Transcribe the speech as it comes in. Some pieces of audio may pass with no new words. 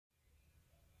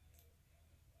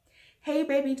Hey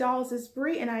baby dolls, it's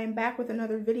Bree and I am back with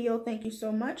another video. Thank you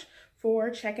so much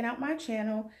for checking out my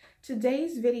channel.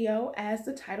 Today's video, as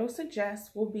the title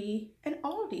suggests, will be an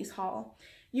Aldi's haul.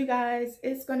 You guys,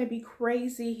 it's going to be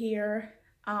crazy here.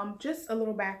 Just a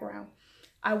little background.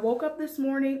 I woke up this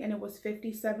morning and it was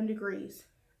 57 degrees.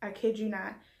 I kid you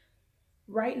not.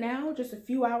 Right now, just a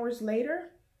few hours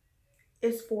later,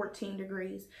 it's 14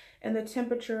 degrees and the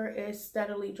temperature is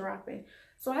steadily dropping.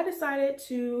 So I decided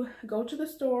to go to the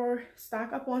store,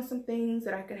 stock up on some things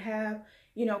that I could have,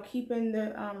 you know, keep in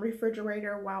the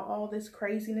refrigerator while all this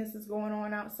craziness is going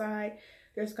on outside.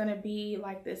 There's going to be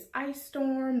like this ice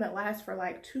storm that lasts for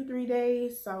like 2-3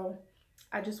 days. So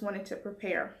I just wanted to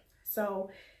prepare. So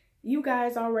you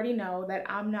guys already know that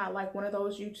I'm not like one of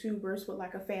those YouTubers with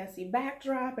like a fancy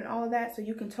backdrop and all of that. So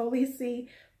you can totally see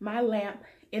my lamp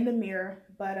in the mirror,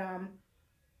 but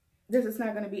this is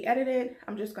not going to be edited.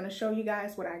 I'm just going to show you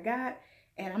guys what I got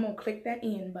and I'm going to click that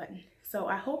end button. So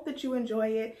I hope that you enjoy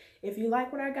it. If you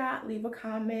like what I got, leave a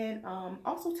comment.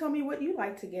 Also tell me what you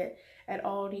like to get at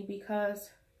Aldi, because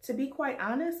to be quite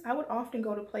honest, I would often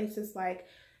go to places like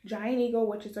Giant Eagle,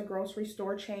 which is a grocery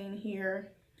store chain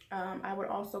here. I would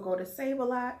also go to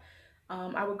Save-A-Lot.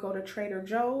 I would go to Trader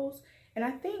Joe's, and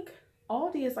I think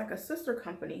Aldi is like a sister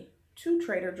company to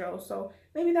Trader Joe's, so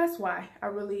maybe that's why I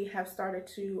really have started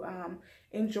to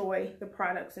enjoy the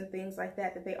products and things like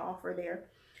that that they offer there.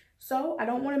 So I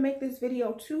don't want to make this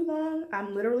video too long.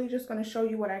 I'm literally just going to show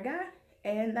you what I got,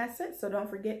 and that's it. So don't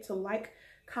forget to like,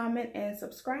 comment, and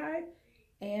subscribe,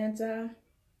 and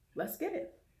let's get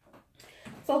it.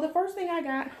 So the first thing I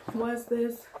got was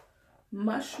this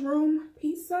mushroom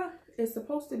pizza. It's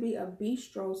supposed to be a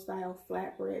bistro style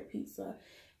flatbread pizza,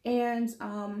 and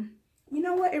you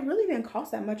know what, it really didn't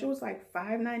cost that much. It was like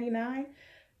 $5.99,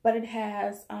 but it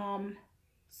has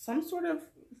some sort of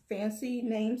fancy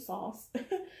name sauce,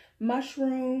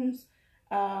 mushrooms,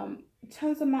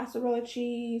 tons of mozzarella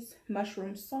cheese,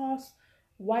 mushroom sauce,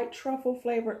 white truffle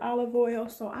flavored olive oil.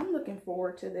 So I'm looking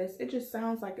forward to this. It just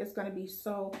sounds like it's going to be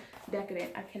so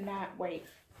decadent. I cannot wait.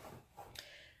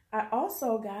 I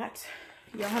also got,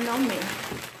 y'all know me,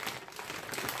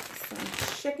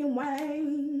 some chicken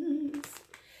wings.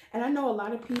 And I know a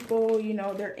lot of people, you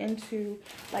know, they're into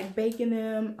like baking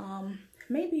them.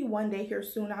 Maybe one day here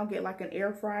soon I'll get like an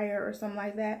air fryer or something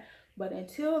like that. But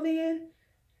until then,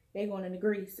 they're going in the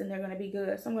grease and they're going to be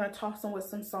good. So I'm going to toss them with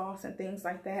some sauce and things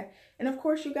like that. And of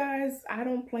course, you guys, I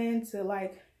don't plan to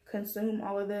like consume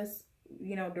all of this,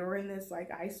 you know, during this like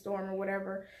ice storm or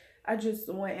whatever. I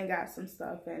just went and got some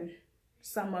stuff, and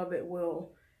some of it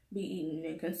will be eaten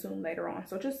and consumed later on.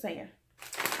 So just saying.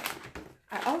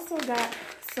 I also got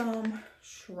some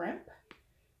shrimp,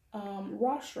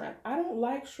 raw shrimp. I don't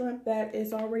like shrimp that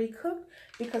is already cooked,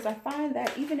 because I find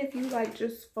that even if you like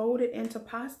just fold it into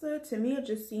pasta, to me it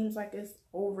just seems like it's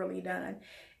overly done.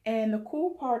 And the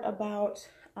cool part about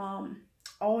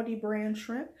Aldi brand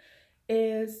shrimp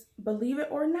is, believe it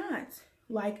or not,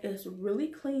 like it's really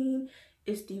clean,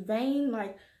 it's deveined.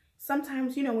 Like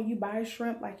sometimes, you know, when you buy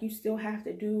shrimp, like you still have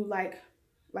to do like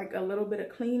a little bit of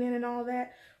cleaning and all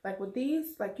that. Like with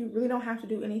these, like you really don't have to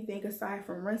do anything aside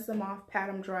from rinse them off, pat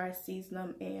them dry, season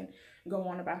them, and go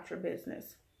on about your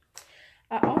business.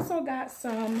 I also got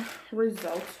some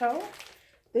risotto.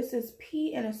 This is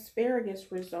pea and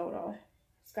asparagus risotto.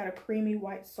 It's got a creamy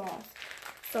white sauce.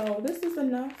 So this is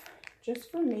enough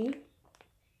just for me,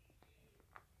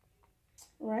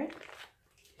 right?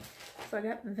 So I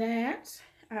got that.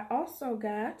 I also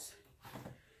got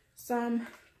some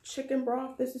chicken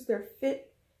broth. This is their Fit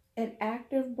and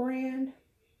Active brand.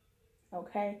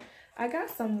 Okay, I got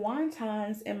some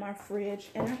wontons in my fridge,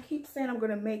 and I keep saying I'm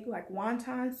gonna make like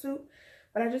wonton soup,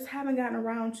 but I just haven't gotten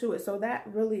around to it. So that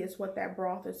really is what that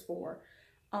broth is for.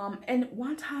 And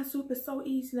wonton soup is so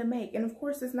easy to make, and of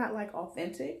course it's not like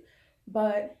authentic,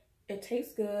 but it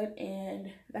tastes good,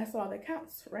 and that's all that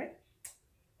counts, right?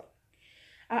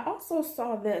 I also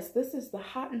saw this. This is the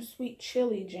hot and sweet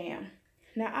chili jam.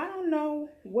 Now, I don't know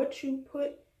what you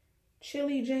put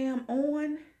chili jam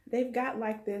on. They've got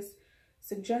like this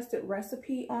suggested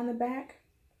recipe on the back.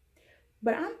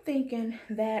 But I'm thinking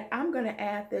that I'm going to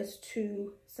add this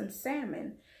to some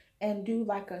salmon and do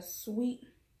like a sweet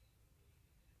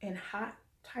and hot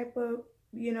type of,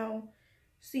 you know,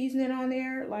 seasoning on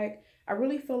there. Like, I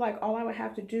really feel like all I would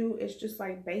have to do is just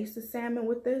like baste the salmon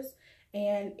with this,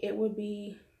 and it would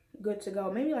be good to go.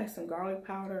 Maybe like some garlic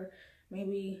powder,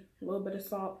 maybe a little bit of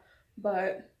salt,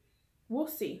 but we'll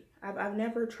see. I've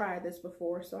never tried this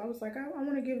before, so I was like, I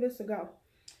want to give this a go.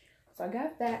 So I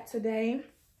got that today.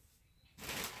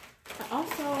 I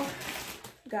also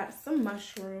got some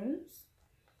mushrooms.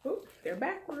 Oh, they're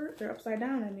backward. They're upside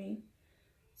down, I mean.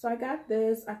 So I got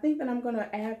this. I think that I'm going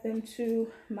to add them to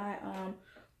my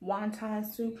wonton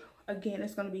soup. Again,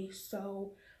 it's going to be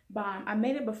so bomb. I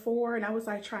made it before and I was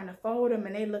like trying to fold them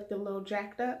and they looked a little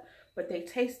jacked up, but they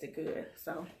tasted good.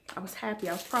 So I was happy.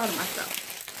 I was proud of myself.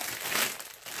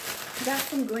 Got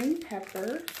some green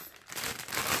peppers.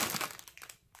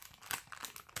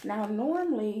 Now,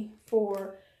 normally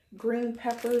for green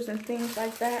peppers and things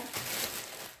like that,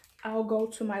 I'll go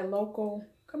to my local,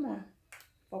 come on,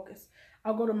 focus.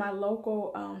 I'll go to my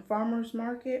local farmer's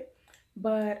market,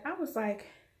 but I was like,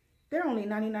 they're only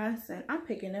 99 cents. I'm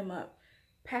picking them up,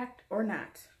 packed or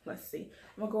not. Let's see.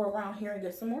 I'm gonna go around here and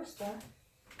get some more stuff.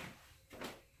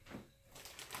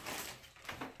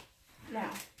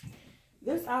 Now,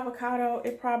 this avocado,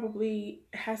 it probably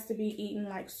has to be eaten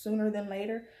like sooner than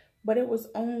later, but it was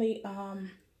only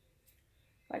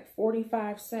like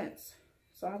 45 cents.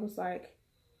 So I was like,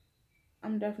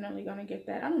 I'm definitely gonna get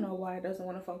that. I don't know why it doesn't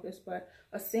want to focus, but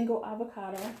a single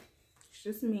avocado. It's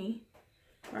just me,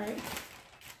 right?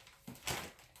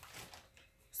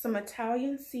 Some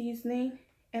Italian seasoning,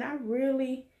 and I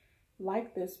really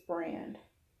like this brand.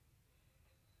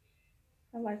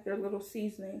 I like their little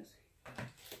seasonings.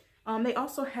 They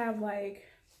also have like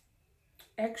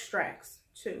extracts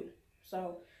too,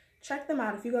 so check them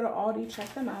out. If you go to Aldi,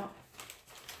 check them out.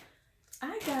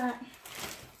 I got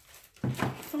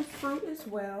some fruit as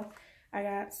well. I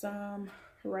got some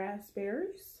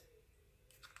raspberries,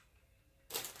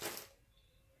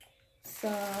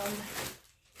 some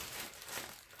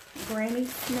Granny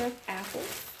Smith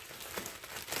apples.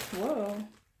 Whoa,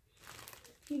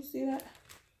 can you see that?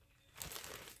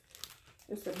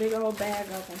 It's a big old bag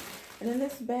of them. And in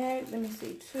this bag, let me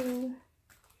see, 2,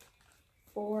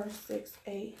 4, 6,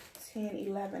 8, 10,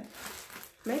 11.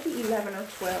 Maybe 11 or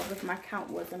 12 if my count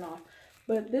wasn't off.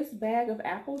 But this bag of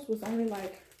apples was only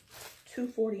like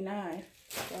 $2.49.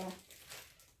 So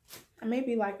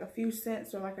maybe like a few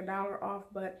cents or like $1 off.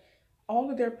 But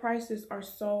all of their prices are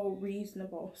so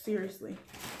reasonable. Seriously.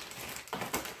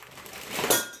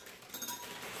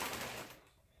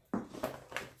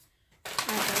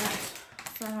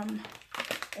 Some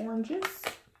oranges,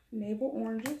 navel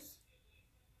oranges,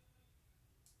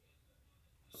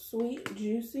 sweet,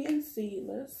 juicy, and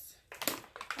seedless.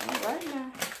 All right,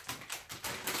 now,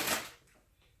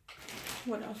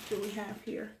 what else do we have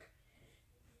here?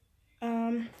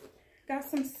 Got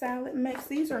some salad mix.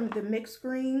 These are the mixed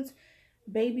greens,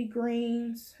 baby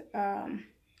greens.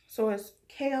 So it's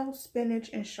kale,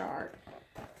 spinach, and chard.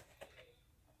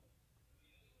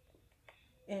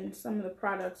 And some of the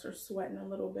products are sweating a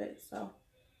little bit, so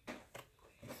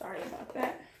sorry about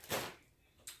that.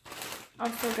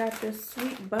 Also got this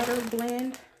sweet butter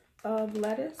blend of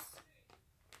lettuce.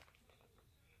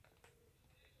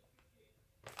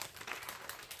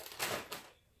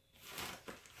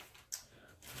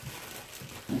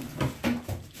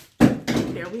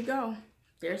 There we go.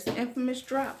 There's the infamous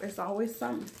drop. It's always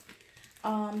something.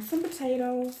 Some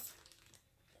potatoes.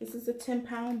 This is a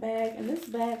 10-pound bag, and this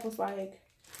bag was like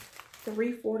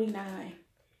 $3.49.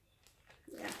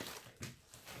 Yeah.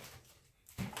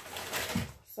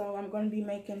 So I'm going to be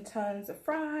making tons of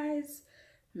fries,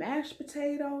 mashed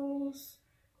potatoes.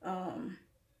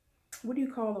 What do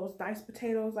you call those diced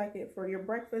potatoes like it for your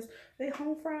breakfast? Are they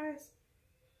home fries?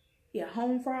 Yeah,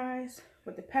 home fries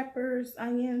with the peppers,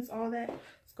 onions, all that.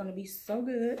 It's going to be so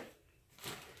good.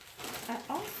 I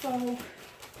also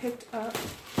picked up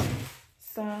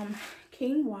some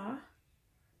quinoa.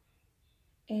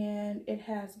 And it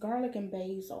has garlic and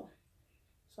basil.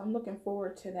 So I'm looking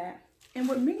forward to that. And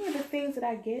with many of the things that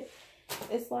I get,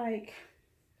 it's like,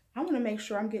 I want to make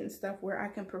sure I'm getting stuff where I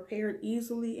can prepare it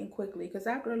easily and quickly. Because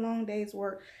after a long day's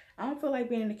work, I don't feel like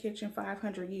being in the kitchen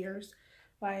 500 years.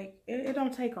 Like, it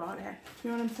don't take all that.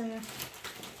 You know what I'm saying?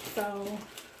 So,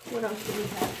 what else do we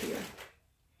have here?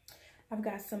 I've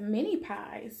got some mini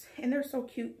pies. And they're so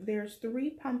cute. There's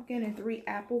 3 pumpkin and 3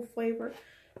 apple flavored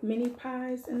mini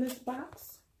pies in this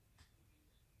box.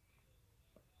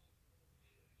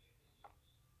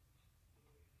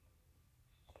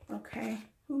 Okay,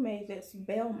 who made this?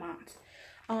 Belmont.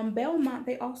 Belmont,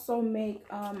 they also make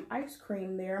ice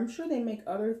cream there. I'm sure they make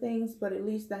other things, but at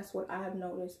least that's what I've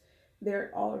noticed. They're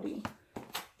at Aldi.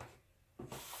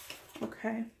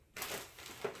 Okay.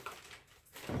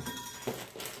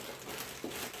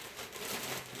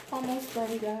 Almost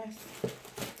done, guys.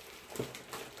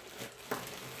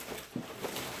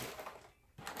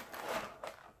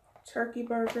 Turkey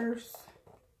burgers.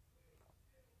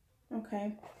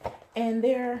 Okay. And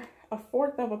they're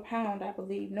 1/4 of a pound, I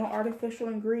believe. No artificial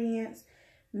ingredients,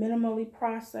 minimally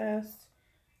processed,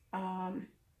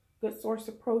 good source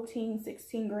of protein,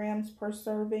 16 grams per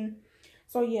serving.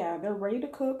 So yeah, they're ready to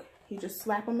cook. You just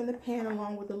slap them in the pan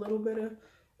along with a little bit of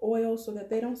oil so that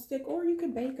they don't stick, or you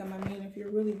could bake them, I mean, if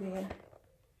you're really being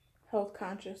health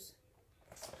conscious.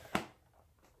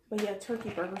 But yeah, turkey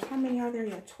burgers. How many are there?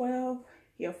 Yeah, 12.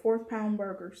 Yeah, 4th-pound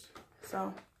burgers.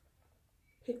 So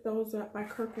pick those up by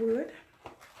Kirkwood.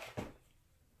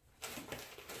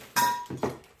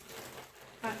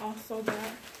 I also got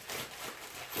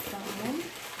some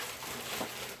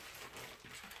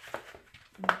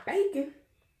bacon.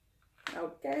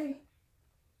 Okay,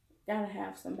 gotta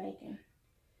have some bacon.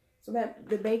 So that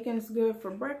the bacon's good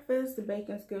for breakfast. The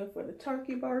bacon's good for the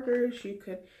turkey burgers. You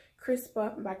could crisp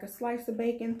up like a slice of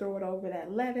bacon, throw it over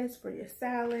that lettuce for your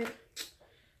salad.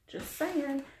 Just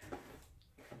saying.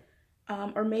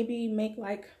 Or maybe make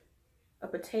like a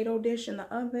potato dish in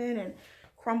the oven and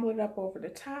crumble it up over the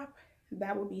top.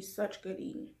 That would be such good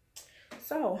eating.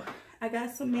 So I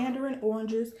got some mandarin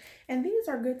oranges, and these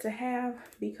are good to have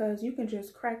because you can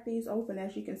just crack these open.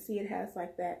 As you can see, it has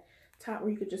like that top where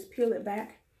you could just peel it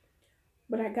back.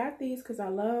 But I got these because I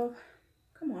love,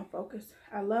 come on focus,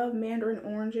 I love mandarin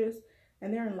oranges,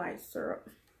 and they're in light syrup.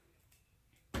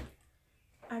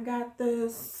 I got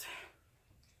this,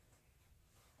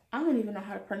 I don't even know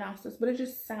how to pronounce this, but it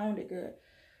just sounded good.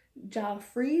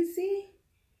 Jalfrezi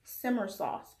simmer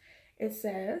sauce. It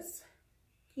says,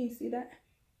 can you see that?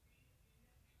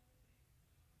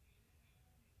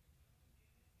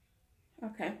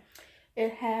 Okay.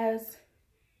 It has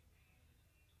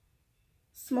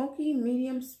smoky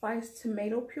medium spiced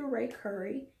tomato puree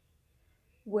curry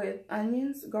with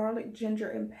onions, garlic, ginger,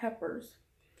 and peppers.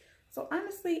 So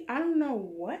honestly, I don't know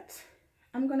what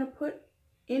I'm gonna put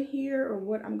in here or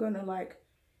what I'm gonna like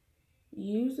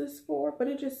use this for, but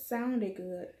it just sounded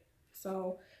good.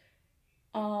 So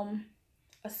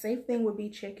a safe thing would be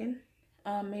chicken,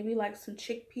 maybe like some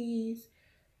chickpeas,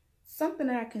 something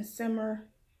that I can simmer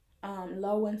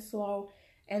low and slow,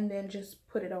 and then just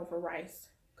put it over rice.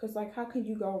 Because like, how can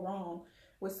you go wrong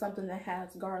with something that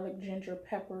has garlic, ginger,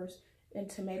 peppers, and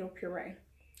tomato puree?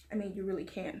 I mean, you really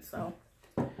can. So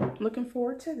looking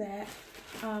forward to that.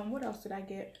 What else did I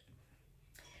get?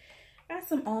 Got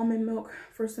some almond milk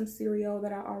for some cereal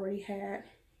that I already had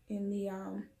in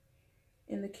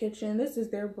the kitchen. This is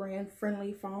their brand,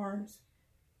 Friendly Farms.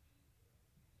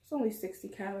 It's only 60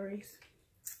 calories.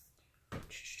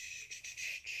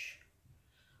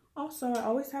 Also, I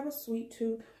always have a sweet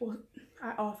tooth. Well,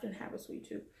 I often have a sweet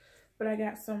tooth. But I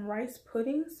got some rice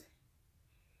puddings,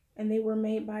 and they were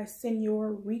made by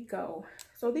Senor Rico.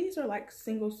 So these are like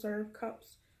single serve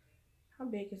cups. How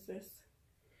big is this?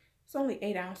 It's only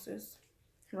 8 ounces,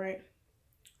 right?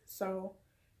 So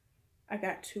I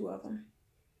got 2 of them.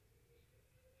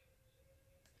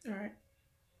 All right.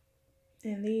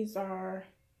 And these are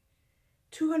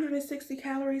 260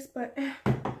 calories, but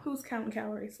who's counting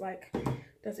calories? Like,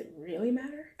 does it really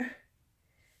matter?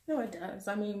 No, it does.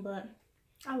 I mean, but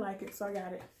I like it, so I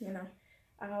got it. You know,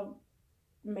 I'll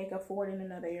make up for it in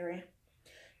another area.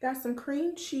 Got some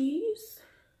cream cheese,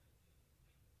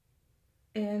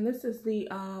 and this is the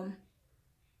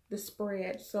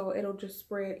spread, so it'll just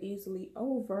spread easily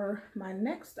over my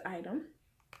next item,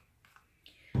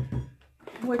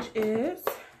 which is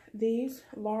these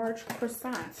large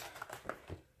croissants.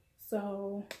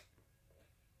 So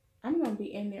I'm gonna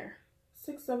be in there,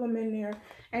 6 of them in there.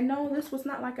 And no, this was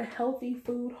not like a healthy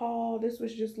food haul. This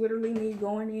was just literally me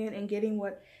going in and getting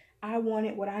what I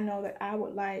wanted, what I know that I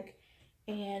would like,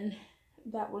 and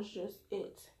that was just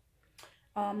it.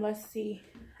 Let's see,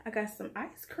 I got some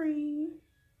ice cream.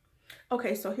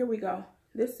 Okay, so here we go.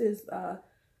 This is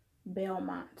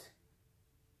Belmont.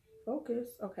 Focus.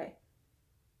 Okay.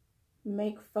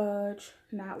 Make fudge,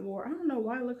 not war. I don't know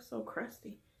why it looks so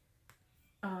crusty.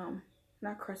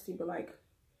 Not crusty, but like,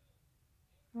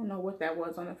 I don't know what that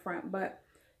was on the front, but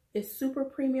it's super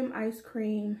premium ice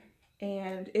cream,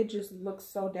 and it just looks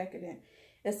so decadent.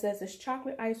 It says it's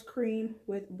chocolate ice cream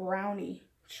with brownie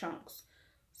chunks.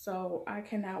 So I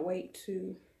cannot wait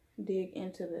to dig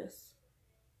into this.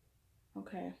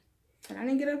 Okay. And I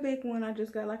didn't get a big one. I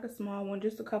just got like a small one.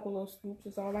 Just a couple of scoops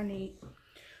is all I need.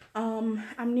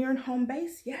 I'm nearing home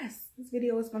base. Yes, this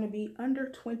video is going to be under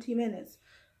 20 minutes.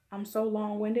 I'm so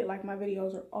long-winded. Like, my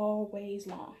videos are always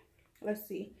long. Let's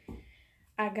see.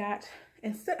 I got,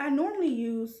 instead, I normally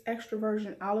use extra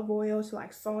virgin olive oil to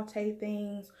like saute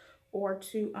things, or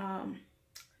to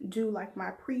do like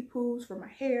my pre-poos for my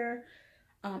hair.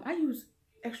 I use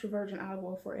extra virgin olive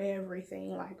oil for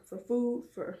everything, like for food,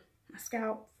 for my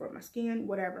scalp, for my skin,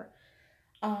 whatever.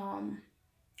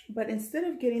 But instead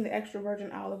of getting the extra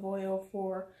virgin olive oil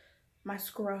for my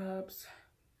scrubs,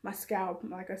 my scalp,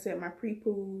 like I said, my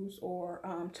pre-poos, or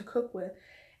to cook with,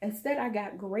 Instead, I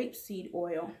got grapeseed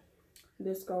oil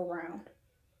this go round.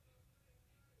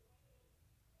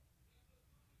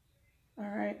 All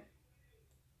right.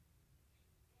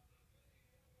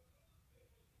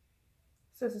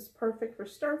 Says it's perfect for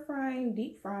stir frying,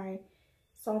 deep frying,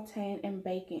 sauteing, and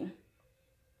baking.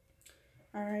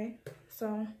 All right,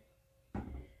 so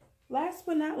last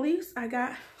but not least, I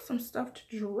got some stuff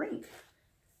to drink.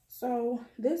 So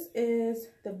this is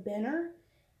the Benner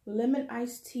lemon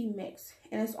iced tea mix,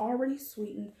 and it's already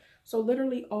sweetened. So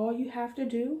literally all you have to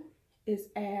do is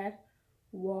add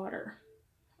water,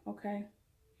 okay?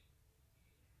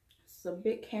 It's a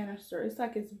big canister. It's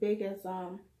like as big as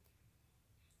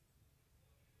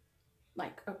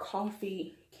like a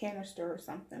coffee canister or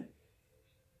something.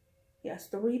 Yes,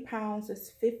 3 pounds is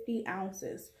 50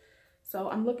 ounces. So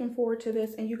I'm looking forward to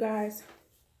this. And you guys,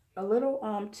 a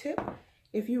little tip,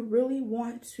 if you really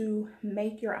want to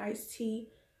make your iced tea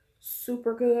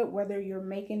super good, whether you're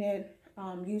making it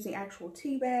using actual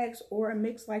tea bags or a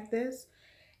mix like this,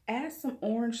 add some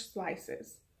orange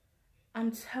slices.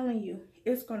 I'm telling you,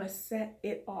 it's gonna set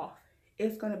it off.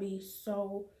 It's gonna be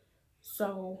so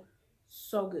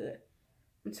good.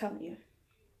 I'm telling you.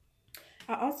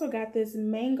 I also got this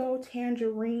mango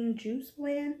tangerine juice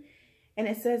blend, and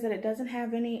it says that it doesn't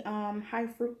have any high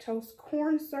fructose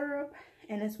corn syrup,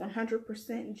 and it's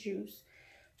 100% juice.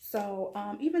 So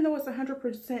even though it's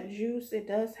 100% juice, it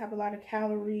does have a lot of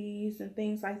calories and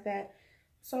things like that.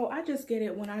 So I just get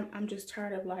it when I'm just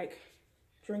tired of like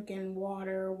drinking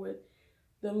water with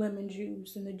the lemon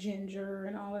juice and the ginger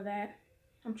and all of that.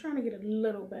 I'm trying to get a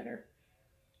little better,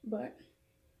 but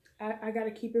I got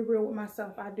to keep it real with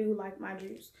myself. I do like my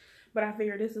juice, but I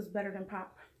figure this is better than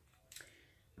pop.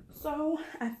 So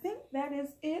I think that is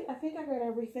it. I think I got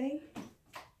everything.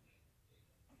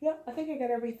 Yep, I think I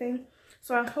got everything.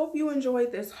 So I hope you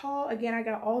enjoyed this haul. Again, I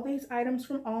got all these items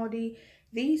from Aldi.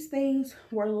 These things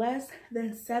were less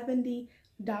than $70,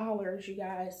 you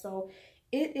guys. So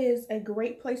it is a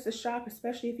great place to shop,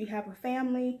 especially if you have a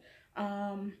family.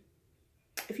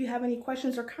 If you have any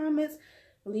questions or comments,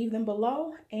 leave them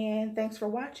below. And thanks for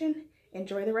watching.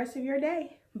 Enjoy the rest of your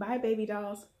day. Bye, baby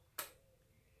dolls.